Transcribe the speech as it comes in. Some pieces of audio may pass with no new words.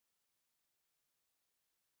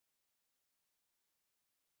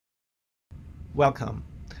Welcome.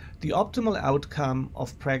 The optimal outcome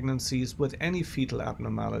of pregnancies with any fetal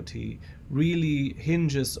abnormality really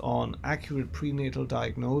hinges on accurate prenatal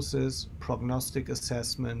diagnosis, prognostic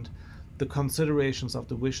assessment, the considerations of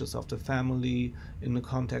the wishes of the family in the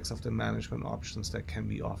context of the management options that can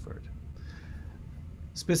be offered.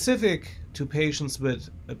 Specific to patients with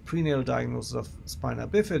a prenatal diagnosis of spina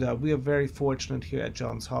bifida, we are very fortunate here at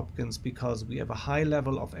Johns Hopkins because we have a high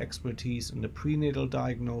level of expertise in the prenatal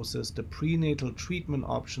diagnosis, the prenatal treatment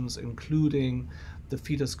options, including the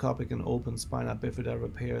fetoscopic and open spina bifida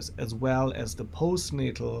repairs, as well as the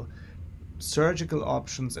postnatal surgical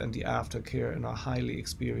options and the aftercare in our highly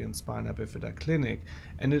experienced spina bifida clinic.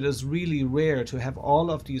 And it is really rare to have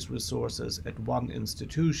all of these resources at one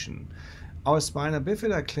institution. Our Spina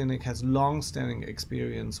Bifida clinic has long-standing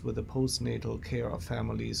experience with the postnatal care of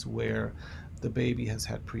families where the baby has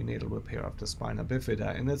had prenatal repair of the spina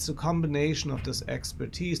bifida, and it's a combination of this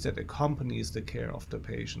expertise that accompanies the care of the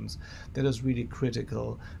patients that is really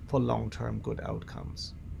critical for long-term good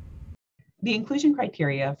outcomes. The inclusion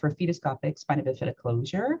criteria for fetoscopic spina bifida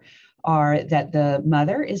closure are that the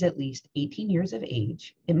mother is at least 18 years of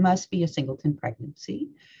age. It must be a singleton pregnancy.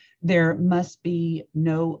 There must be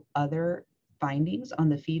no other findings on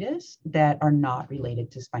the fetus that are not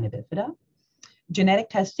related to spina bifida. Genetic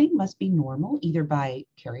testing must be normal, either by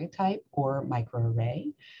karyotype or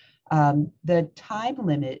microarray. The time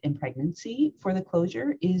limit in pregnancy for the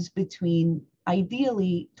closure is between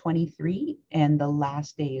ideally 23 and the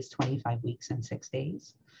last day is 25 weeks and 6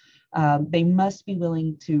 days. They must be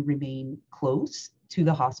willing to remain close to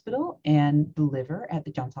the hospital and deliver at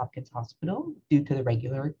the Johns Hopkins Hospital due to the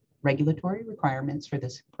regulatory requirements for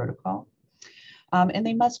this protocol. And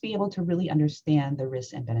they must be able to really understand the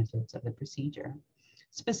risks and benefits of the procedure.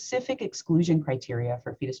 Specific exclusion criteria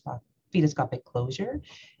for fetoscopic closure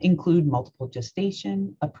include multiple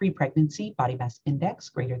gestation, a pre-pregnancy body mass index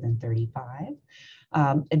greater than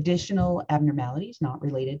 35, additional abnormalities not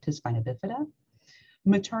related to spina bifida,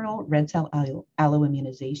 maternal red cell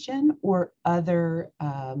alloimmunization, or other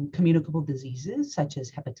communicable diseases such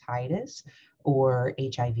as hepatitis or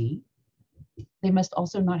HIV. They must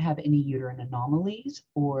also not have any uterine anomalies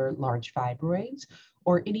or large fibroids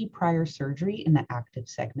or any prior surgery in the active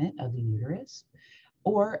segment of the uterus,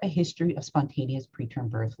 or a history of spontaneous preterm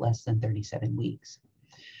birth less than 37 weeks.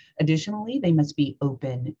 Additionally, they must be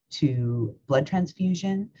open to blood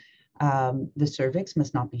transfusion. The cervix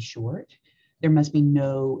must not be short. There must be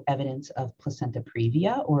no evidence of placenta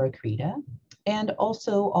previa or accreta. And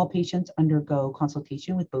also, all patients undergo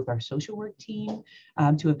consultation with both our social work team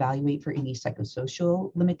to evaluate for any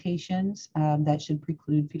psychosocial limitations that should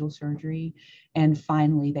preclude fetal surgery. And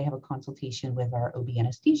finally, they have a consultation with our OB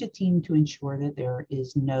anesthesia team to ensure that there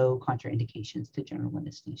is no contraindications to general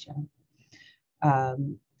anesthesia.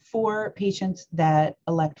 For patients that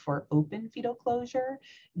elect for open fetal closure,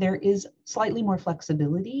 there is slightly more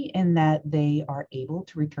flexibility in that they are able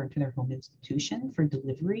to return to their home institution for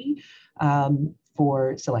delivery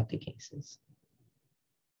for selected cases.